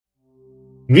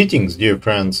Greetings, dear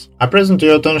friends! I present to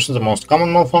your attention the most common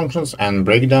malfunctions and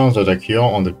breakdowns that occur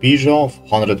on the Peugeot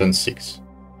 406.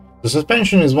 The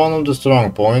suspension is one of the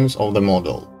strong points of the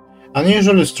model.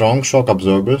 Unusually strong shock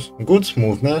absorbers, good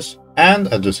smoothness, and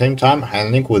at the same time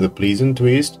handling with a pleasant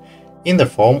twist in the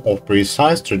form of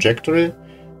precise trajectory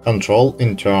control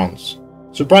in turns.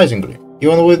 Surprisingly,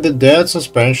 even with the dead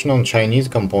suspension on Chinese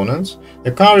components,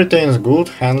 the car retains good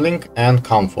handling and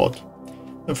comfort.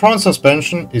 The front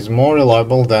suspension is more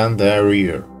reliable than the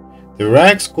rear. The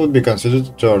racks could be considered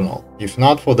eternal, if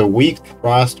not for the weak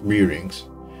thrust bearings.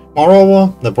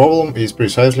 Moreover, the problem is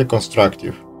precisely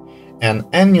constructive. An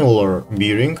annular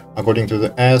bearing, according to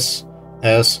the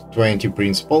SS20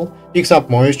 principle, picks up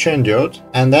moisture and dirt,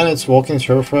 and then its walking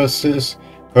surfaces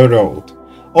corrode.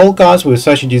 All cars with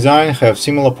such a design have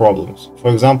similar problems.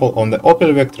 For example, on the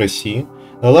Opel Vectra C,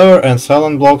 the lever and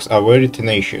silent blocks are very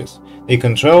tenacious. They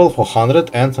can travel for 100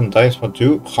 and sometimes for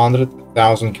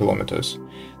 200,000 kilometers.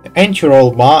 The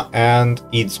anti-roll bar and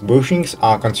its bushings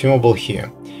are consumable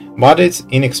here, but it's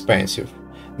inexpensive.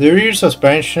 The rear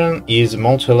suspension is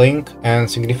multi-link and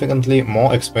significantly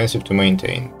more expensive to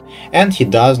maintain, and he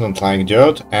does not like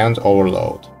dirt and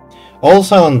overload. All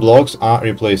silent blocks are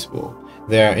replaceable.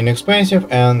 They are inexpensive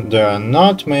and there are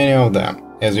not many of them,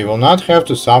 as you will not have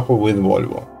to suffer with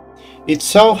Volvo. It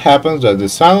so happens that the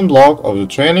silent block of the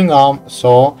trailing arm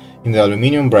saw in the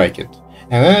aluminum bracket,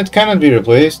 and then it cannot be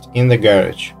replaced in the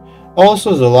garage.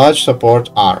 Also the large support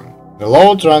arm. The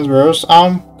low transverse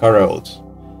arm corrodes.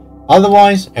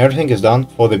 Otherwise, everything is done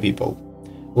for the people.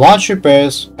 Large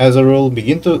repairs, as a rule,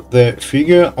 begin to the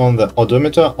figure on the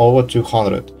odometer over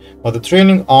 200, but the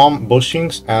trailing arm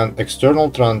bushings and external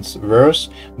transverse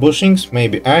bushings may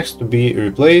be asked to be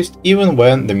replaced even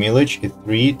when the mileage is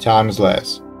 3 times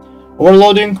less.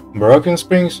 Overloading, broken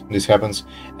springs, this happens,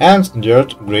 and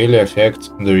dirt greatly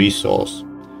affects the resource.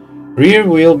 Rear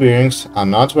wheel bearings are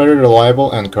not very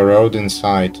reliable and corrode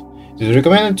inside. It is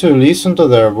recommended to listen to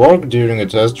their work during a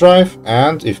test drive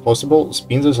and, if possible,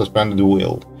 spin the suspended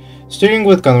wheel. Steering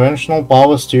with conventional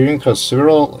power steering has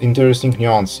several interesting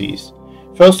nuances.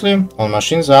 Firstly, on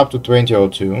machines up to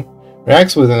 2002,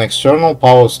 racks with an external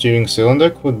power steering cylinder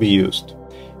could be used.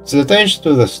 It is attached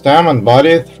to the stem and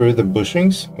body through the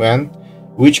bushings,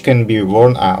 which can be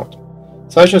worn out.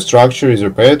 Such a structure is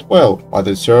repaired well, but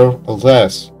it serves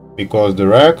less, because the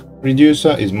rack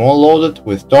reducer is more loaded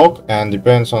with torque and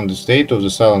depends on the state of the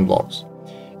silent blocks.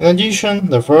 In addition,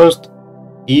 the first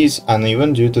is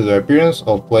uneven due to the appearance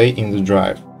of play in the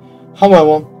drive.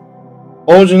 However,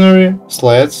 ordinary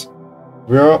sleds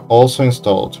were also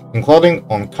installed, including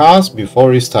on cars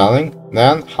before restyling,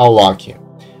 then how lucky.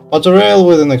 But a rail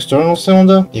with an external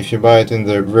cylinder, if you buy it in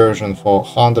the version for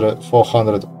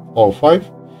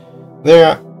 405, they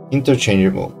are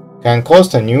interchangeable, can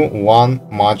cost a new one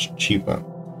much cheaper.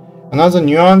 Another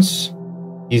nuance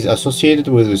is associated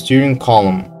with the steering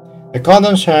column. The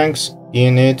cotton shanks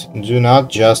in it do not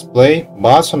just play,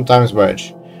 but sometimes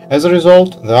wedge. As a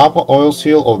result, the upper oil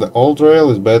seal of the old rail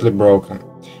is badly broken,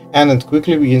 and it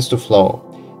quickly begins to flow.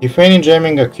 If any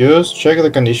jamming occurs, check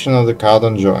the condition of the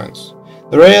cotton joints.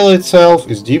 The rail itself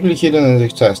is deeply hidden in the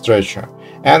stretcher,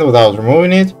 and without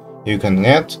removing it, you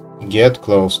cannot get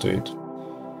close to it.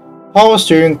 Power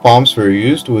steering pumps were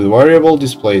used with variable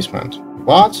displacement,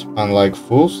 but, unlike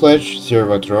full-fledged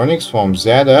servotronics from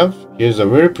ZF, here's a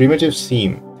very primitive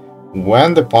theme,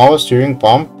 when the power steering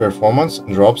pump performance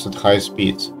drops at high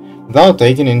speeds, without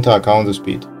taking into account the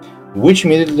speed, which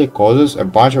immediately causes a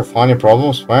bunch of funny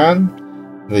problems when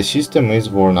the system is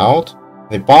worn out.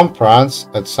 The pump runs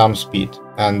at some speed,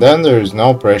 and then there is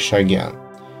no pressure again.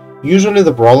 Usually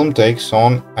the problem takes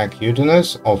on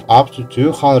acuteness of up to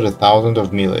 200,000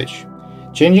 of mileage.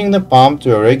 Changing the pump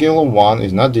to a regular one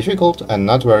is not difficult and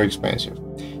not very expensive.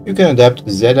 You can adapt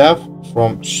ZF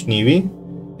from Schneewe.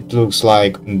 It looks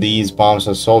like these pumps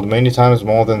are sold many times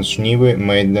more than Schneewe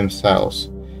made themselves.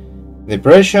 The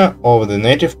pressure of the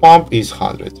native pump is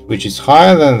 100, which is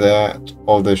higher than that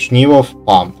of the Schneewe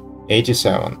pump,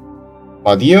 87.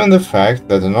 But given the fact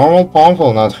that a normal pump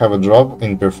will not have a drop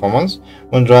in performance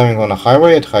when driving on a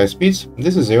highway at high speeds,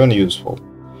 this is even useful.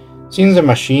 Since the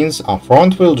machines are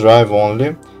front-wheel drive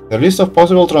only, the list of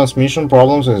possible transmission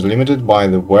problems is limited by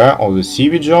the wear of the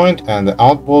CV joint and the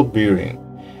outboard bearing,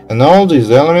 and all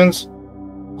these elements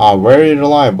are very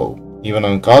reliable. Even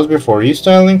on cars before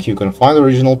restyling, you can find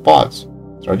original parts.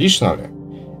 Traditionally,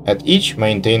 at each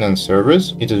maintenance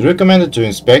service, it is recommended to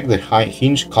inspect the high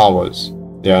hinge covers.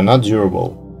 They are not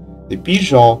durable. The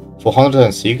Peugeot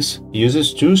 406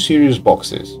 uses two series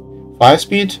boxes,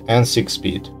 5-speed and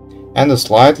 6-speed, and a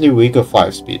slightly weaker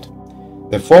 5-speed.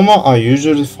 The former are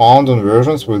usually found on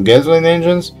versions with gasoline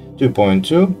engines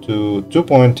 2.2 to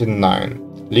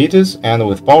 2.9 liters, and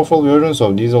with powerful versions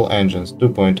of diesel engines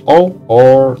 2.0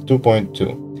 or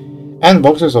 2.2. And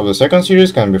boxes of the second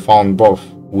series can be found both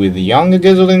with younger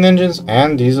gasoline engines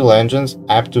and diesel engines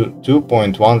up to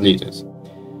 2.1 liters.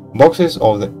 Boxes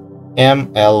of the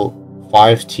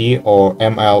ML5T or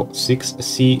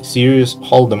ML6C series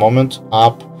hold the moment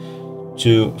up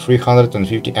to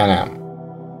 350 Nm,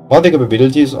 while the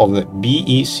capabilities of the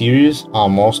BE series are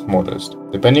most modest,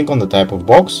 depending on the type of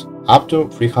box, up to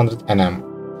 300 Nm.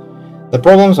 The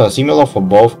problems are similar for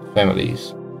both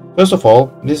families. First of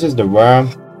all, this is the wear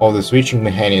of the switching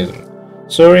mechanism.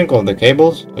 Soaring of the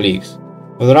cables leaks.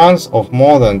 With runs of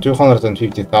more than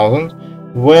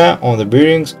 250,000, wear on the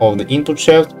bearings of the input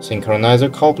shaft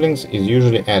synchronizer couplings is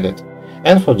usually added,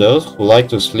 and for those who like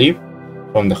to sleep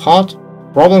from the heart,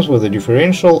 problems with the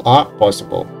differential are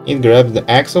possible. It grabs the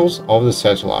axles of the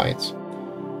satellites.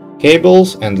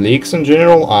 Cables and leaks in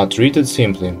general are treated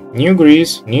simply. New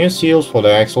grease, new seals for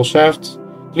the axle shafts,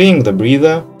 cleaning the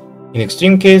breather. In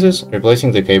extreme cases,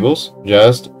 replacing the cables.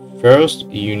 Just first,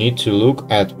 you need to look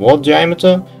at what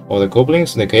diameter of the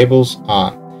couplings the cables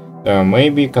are. There may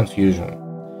be confusion.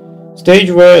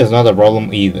 Stage wear is not a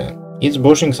problem either. Its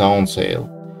bushings are on sale.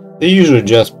 They usually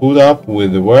just put up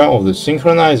with the wear of the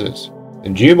synchronizers. The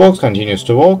gearbox continues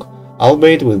to work,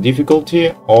 albeit with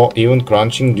difficulty or even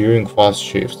crunching during fast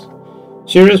shifts.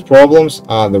 Serious problems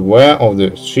are the wear of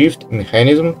the shift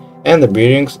mechanism and the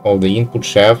bearings of the input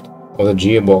shaft of the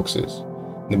gearboxes.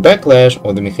 The backlash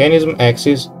of the mechanism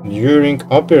axis during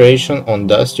operation on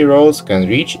dusty roads can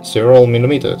reach several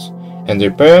millimeters, and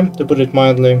repair, to put it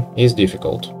mildly, is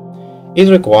difficult. It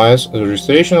requires the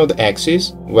restoration of the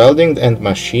axis, welding and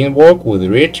machine work with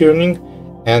returning,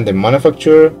 and the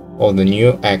manufacture of the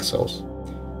new axles.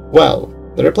 Well,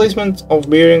 the replacement of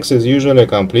bearings is usually a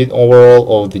complete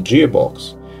overhaul of the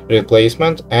gearbox,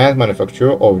 replacement and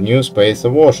manufacture of new spacer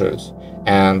washers,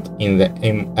 and in the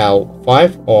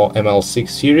ML5 or ML6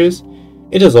 series,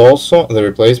 it is also the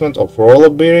replacement of roller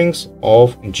bearings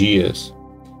of gears.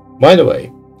 By the way,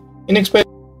 inexpensive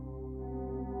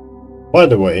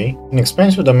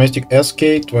domestic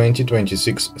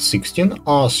SK2026-16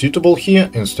 are suitable here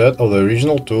instead of the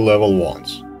original two-level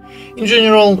ones. In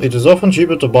general, it is often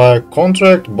cheaper to buy a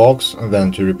contract box than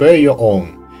to repair your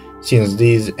own, since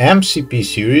these MCP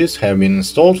series have been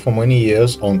installed for many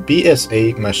years on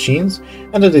PSA machines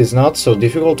and it is not so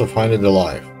difficult to find it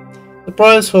alive. The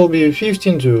price will be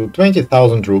 15 to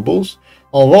 20,000 rubles,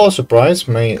 although the price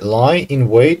may lie in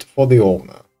wait for the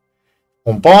owner.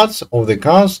 On parts of the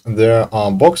cars there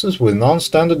are boxes with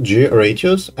non-standard G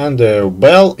ratios and their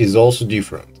bell is also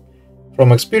different.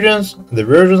 From experience, the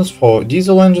versions for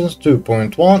diesel engines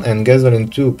 2.1 and gasoline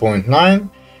 2.9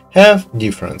 have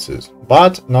differences,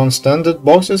 but non-standard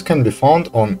boxes can be found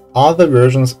on other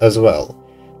versions as well.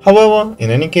 However, in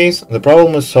any case, the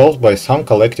problem is solved by some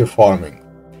collective farming.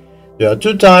 There are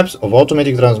two types of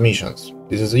automatic transmissions.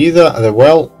 This is either the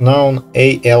well-known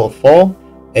AL4,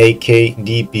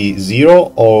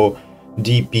 AKDP0 or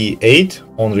DP8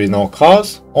 on Renault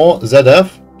cars, or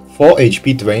ZF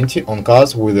 4HP20 on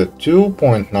cars with a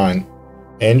 2.9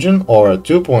 engine or a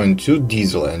 2.2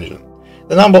 diesel engine.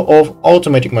 The number of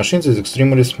automatic machines is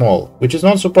extremely small, which is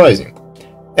not surprising.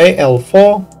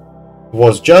 AL4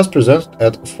 was just presented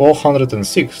at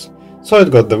 406, so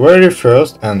it got the very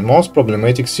first and most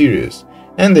problematic series,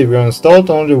 and they were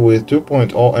installed only with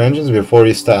 2.0 engines before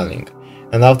restyling,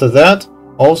 and after that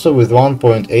also with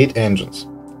 1.8 engines.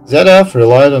 ZF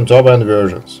relied on top-end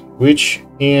versions, which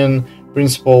in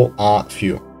principle are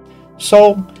few.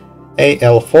 So,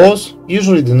 AL4s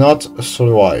usually do not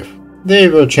survive. They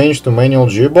were changed to manual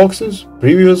gearboxes.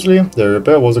 Previously, their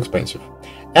repair was expensive,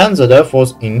 and ZF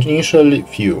was initially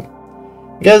few.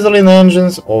 Gasoline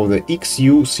engines of the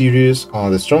XU series are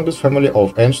the strongest family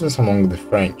of engines among the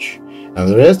French, and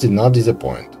the rest did not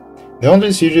disappoint. The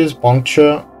only serious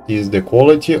puncture is the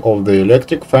quality of the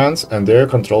electric fans and air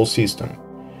control system.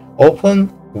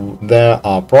 Often, there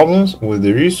are problems with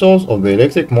the resource of the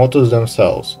electric motors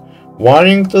themselves,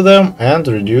 wiring to them and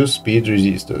reduced speed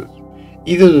resistors.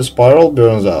 Either the spiral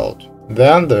burns out,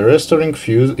 then the restoring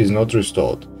fuse is not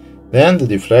restored, then the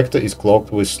deflector is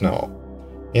clogged with snow.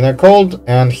 In a cold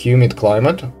and humid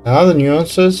climate, another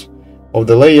nuances of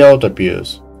the layout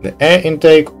appears. The air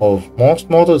intake of most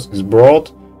motors is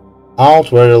brought out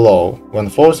very low. When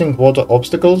forcing water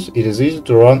obstacles, it is easy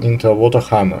to run into a water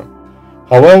hammer.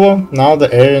 However, now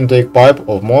the air intake pipe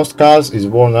of most cars is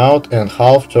worn out and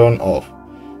half turned off,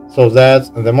 so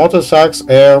that the motor sucks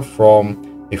air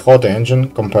from a hot engine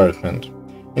compartment.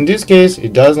 In this case,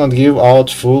 it does not give out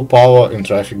full power in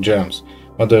traffic jams,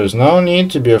 but there is no need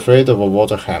to be afraid of a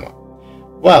water hammer.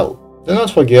 Well, do not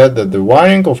forget that the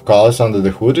wiring of cars under the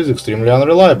hood is extremely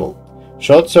unreliable.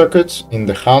 Short circuits in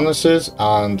the harnesses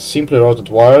and simply rotted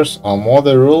wires are more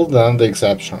the rule than the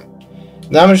exception.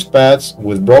 Damaged pads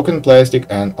with broken plastic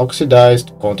and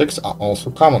oxidized contacts are also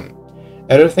common.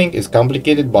 Everything is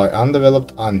complicated by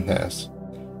undeveloped antennas.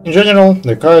 In general,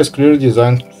 the car is clearly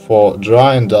designed for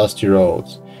dry and dusty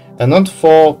roads, and not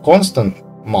for constant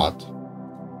mud.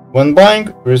 When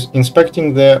buying,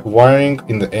 inspecting the wiring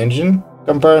in the engine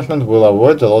compartment will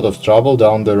avoid a lot of trouble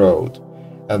down the road.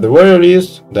 At the very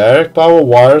least, direct power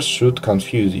wires should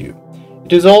confuse you.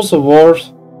 It is also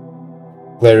worth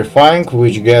clarifying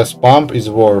which gas pump is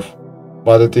worth,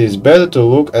 but it is better to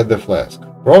look at the flask.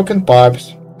 Broken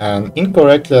pipes and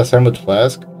incorrectly assembled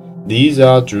flask, these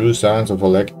are true signs of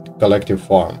a collective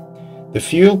farm. The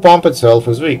fuel pump itself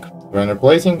is weak. When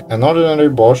replacing, an ordinary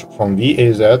Bosch from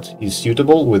VAZ is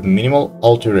suitable with minimal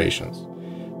alterations.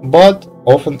 But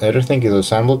often everything is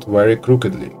assembled very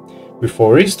crookedly.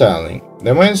 Before restyling,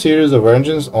 the main series of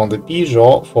engines on the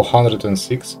Peugeot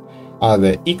 406 are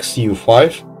the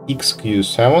XU5,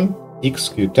 XQ7,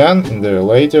 XQ10 in their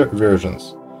later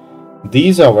versions.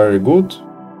 These are very good,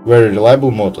 very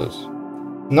reliable motors,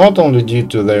 not only due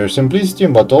to their simplicity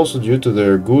but also due to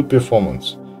their good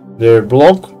performance. Their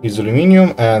block is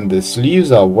aluminium and the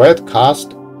sleeves are wet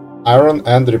cast iron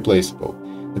and replaceable.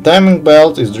 The timing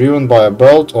belt is driven by a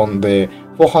belt on the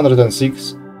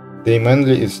 406. They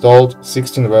mainly installed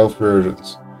 16-valve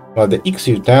versions, while the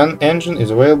XU10 engine is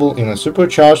available in a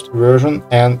supercharged version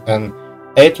and an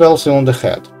 8-valve cylinder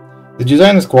head. The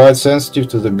design is quite sensitive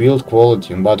to the build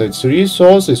quality, but its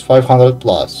resource is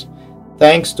 500+,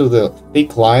 thanks to the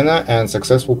thick liner and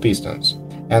successful pistons,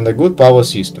 and a good power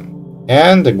system,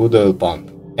 and a good oil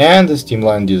pump, and a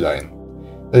streamlined design.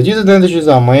 The disadvantages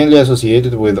are mainly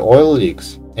associated with oil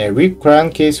leaks, a weak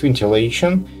crankcase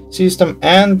ventilation system,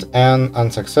 and an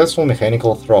unsuccessful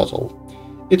mechanical throttle.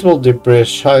 It will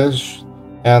depressurize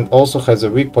and also has a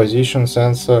weak position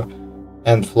sensor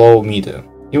and flow meter.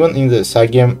 Even in the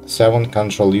SAGEM 7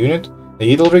 control unit,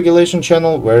 the idle regulation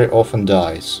channel very often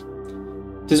dies.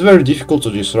 It is very difficult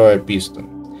to destroy a piston.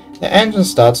 The engine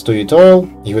starts to eat oil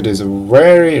if it is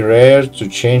very rare to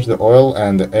change the oil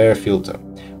and the air filter.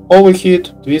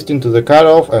 Overheat, twist into the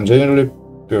cutoff, and generally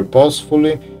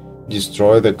purposefully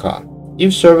destroy the car.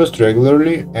 If serviced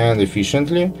regularly and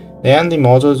efficiently, the ending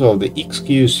motors of the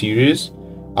XQ series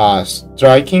are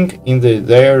striking in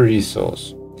their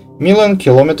resource. Million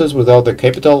kilometers without the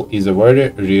capital is a very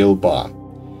real bar.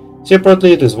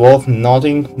 Separately, it is worth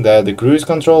noting that the cruise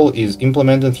control is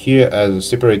implemented here as a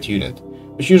separate unit,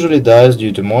 which usually dies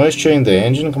due to moisture in the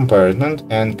engine compartment,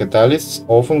 and catalysts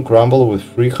often crumble with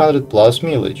 300+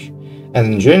 mileage.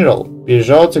 And in general,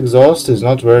 Peugeot's exhaust is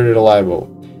not very reliable.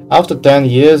 After 10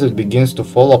 years it begins to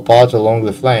fall apart along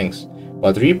the flanks,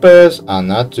 but repairs are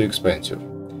not too expensive.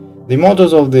 The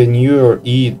motors of the newer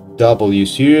EW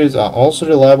series are also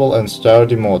reliable and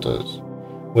sturdy motors,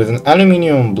 with an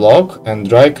aluminium block and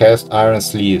dry cast iron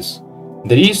sleeves.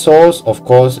 The resource, of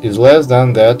course, is less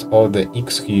than that of the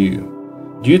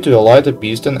XQ, due to a lighter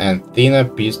piston and thinner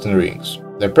piston rings,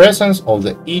 the presence of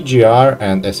the EGR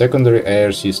and a secondary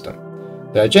air system.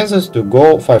 There are chances to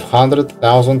go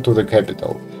 500,000 to the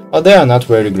capital, but they are not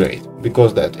very great,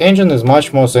 because that engine is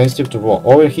much more sensitive to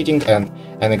overheating and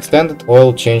an extended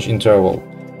oil change interval.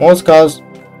 Most cars,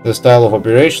 the style of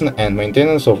operation and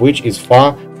maintenance of which is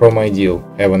far from ideal,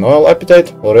 have an oil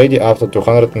appetite already after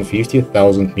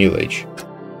 250,000 mileage.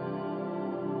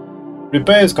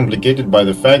 Repair is complicated by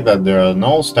the fact that there are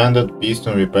no standard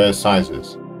piston repair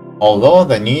sizes. Although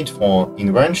the need for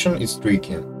invention is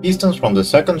tricky, pistons from the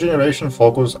second generation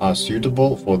Focus are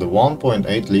suitable for the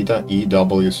 1.8-liter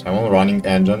EW7 running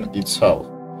engine itself.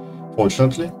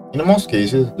 Fortunately, in most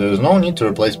cases, there is no need to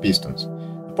replace pistons.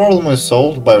 The problem is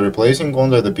solved by replacing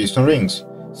only the piston rings,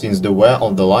 since the wear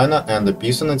of the liner and the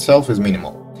piston itself is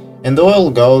minimal, and the oil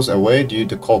goes away due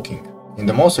to caulking. In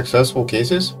the most successful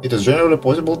cases, it is generally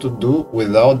possible to do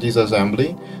without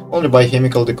disassembly, only by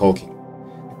chemical decaulking.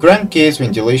 Crankcase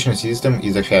ventilation system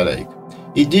is a headache.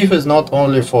 It differs not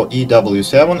only for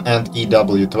EW7 and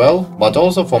EW12, but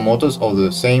also for motors of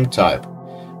the same type,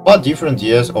 but different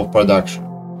years of production.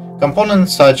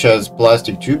 Components such as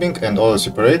plastic tubing and oil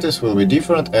separators will be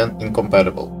different and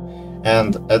incompatible,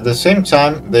 and at the same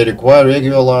time they require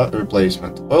regular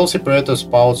replacement. Oil separator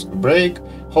spouts break,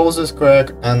 hoses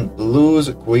crack, and loose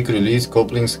quick-release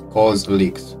couplings cause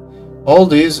leaks. All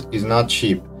this is not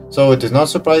cheap. So it is not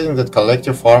surprising that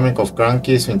collective farming of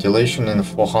crankcase ventilation in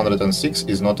 406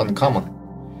 is not uncommon.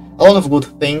 A lot of good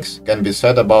things can be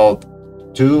said about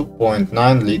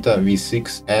 2.9-liter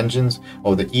V6 engines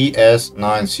of the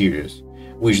ES9 series,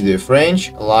 which the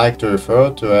French like to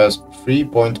refer to as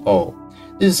 3.0.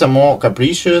 This is a more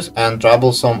capricious and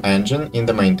troublesome engine in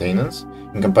the maintenance,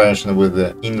 in comparison with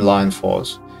the inline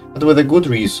fours, but with a good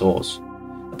resource.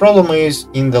 The problem is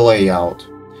in the layout,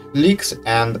 leaks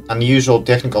and unusual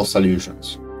technical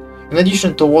solutions. In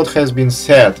addition to what has been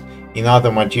said in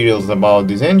other materials about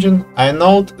this engine, I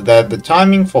note that the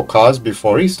timing for cars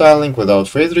before restyling without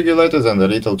phase regulators is a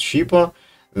little cheaper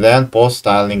than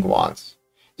post-styling ones.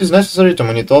 It is necessary to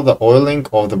monitor the oiling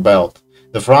of the belt.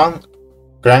 The front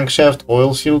crankshaft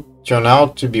oil seal turned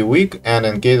out to be weak, and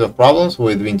in case of problems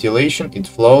with ventilation it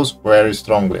flows very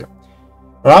strongly.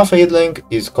 Rough idling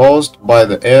is caused by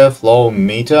the airflow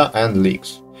meter and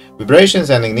leaks. Vibrations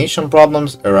and ignition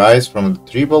problems arise from the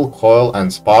triple coil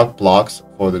and spark plugs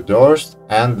for the doors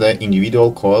and the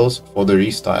individual coils for the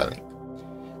restyling.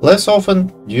 Less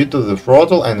often due to the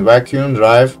throttle and vacuum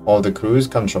drive of the cruise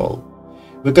control.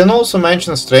 We can also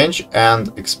mention strange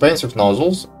and expensive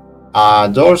nozzles, a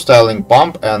door styling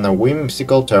pump and a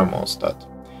whimsical thermostat.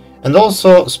 And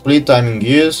also split timing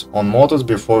gears on motors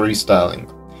before restyling.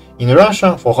 In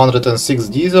Russia, 406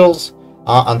 diesels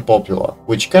are unpopular,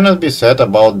 which cannot be said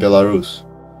about Belarus.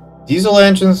 Diesel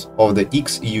engines of the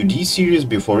XUD series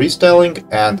before restyling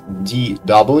and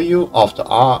DW after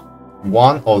are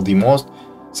one of the most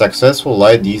successful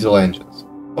light diesel engines.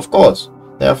 Of course,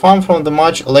 they are found from the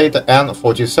much later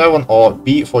N47 or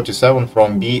B47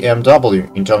 from BMW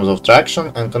in terms of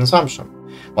traction and consumption,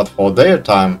 but for their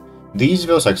time, these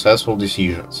were successful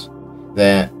decisions.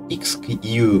 The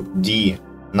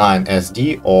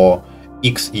XUD9SD or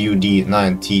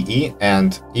XUD9TE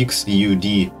and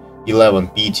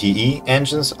XUD11PTE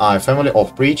engines are a family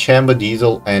of pre-chamber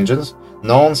diesel engines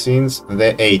known since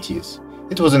the 80s.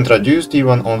 It was introduced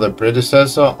even on the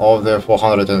predecessor of the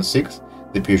 406,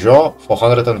 the Peugeot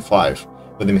 405,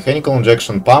 with a mechanical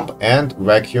injection pump and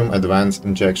vacuum advanced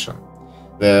injection.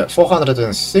 The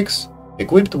 406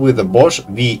 equipped with the Bosch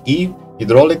VE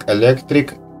hydraulic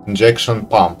electric injection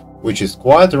pump, which is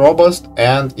quite robust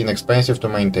and inexpensive to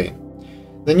maintain.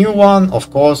 The new one, of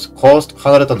course, cost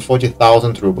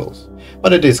 140,000 rubles,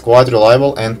 but it is quite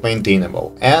reliable and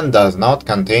maintainable, and does not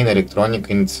contain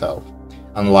electronic in itself,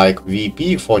 unlike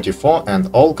VP44, and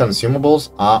all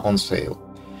consumables are on sale.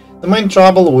 The main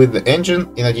trouble with the engine,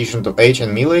 in addition to age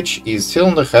and mileage, is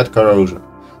cylinder head corrosion,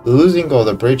 losing of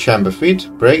the pre-chamber feed,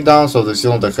 breakdowns of the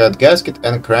cylinder head gasket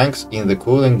and cranks in the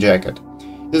cooling jacket.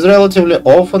 It is relatively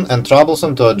often and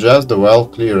troublesome to adjust the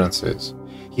valve clearances.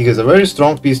 He has a very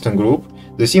strong piston group,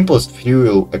 the simplest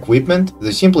fuel equipment,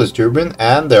 the simplest turbine,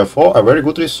 and therefore a very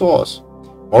good resource.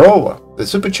 Moreover, the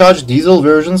supercharged diesel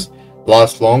versions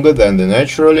last longer than the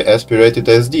naturally aspirated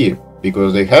SD,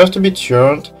 because they have to be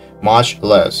turned much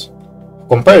less. For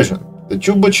comparison, the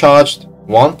turbocharged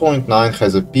 1.9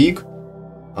 has a peak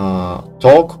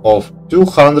torque of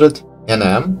 200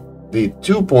 Nm, the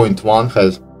 2.1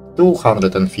 has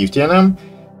 250 Nm,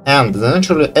 and the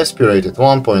naturally aspirated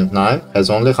 1.9 has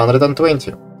only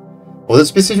 120. For the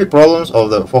specific problems of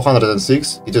the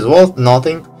 406, it is worth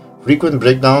noting frequent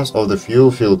breakdowns of the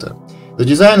fuel filter. The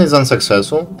design is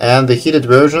unsuccessful, and the heated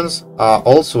versions are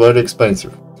also very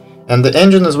expensive. And the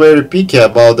engine is very picky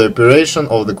about the operation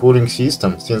of the cooling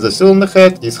system, since the cylinder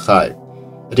head is high.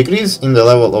 A decrease in the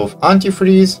level of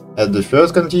antifreeze at the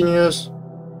first continuous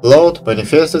load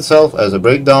manifests itself as a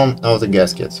breakdown of the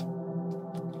gaskets.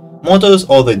 Motors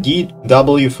of the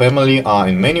DW family are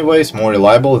in many ways more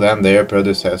reliable than their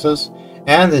predecessors,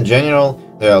 and in general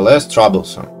they are less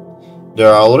troublesome. There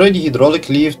are already hydraulic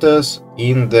lifters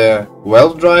in the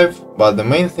valve drive, but the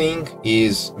main thing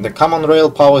is the common rail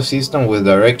power system with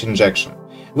direct injection,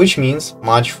 which means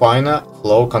much finer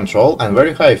flow control and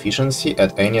very high efficiency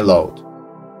at any load.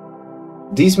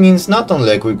 This means not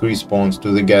only a quick response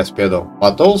to the gas pedal,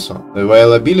 but also the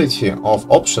availability of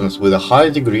options with a high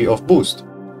degree of boost.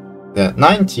 The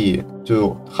 90 to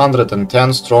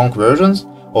 110 strong versions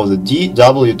of the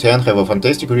DW10 have a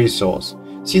fantastic resource,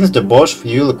 since the Bosch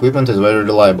fuel equipment is very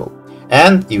reliable,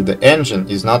 and if the engine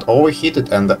is not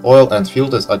overheated and the oil and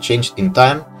filters are changed in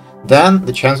time, then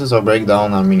the chances of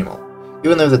breakdown are minimal.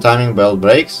 Even if the timing belt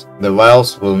breaks, the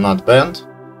valves will not bend.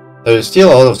 There is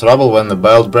still a lot of trouble when the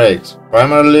belt breaks,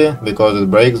 primarily because it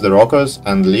breaks the rockers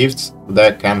and lifts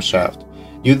the camshaft.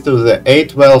 Due to the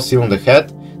 8-valve cylinder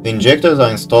head, the injectors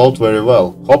are installed very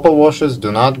well. Hopper washers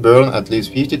do not burn at least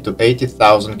 50 to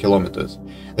 80,000 kilometers.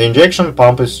 The injection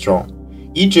pump is strong,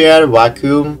 EGR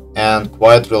vacuum, and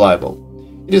quite reliable.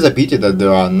 It is a pity that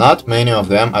there are not many of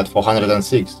them at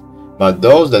 406, but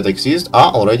those that exist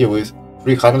are already with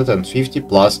 350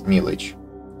 plus mileage.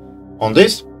 On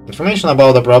this, information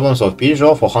about the problems of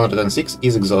Peugeot 406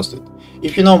 is exhausted.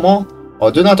 If you know more,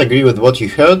 or do not agree with what you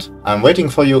heard, I'm waiting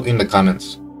for you in the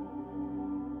comments.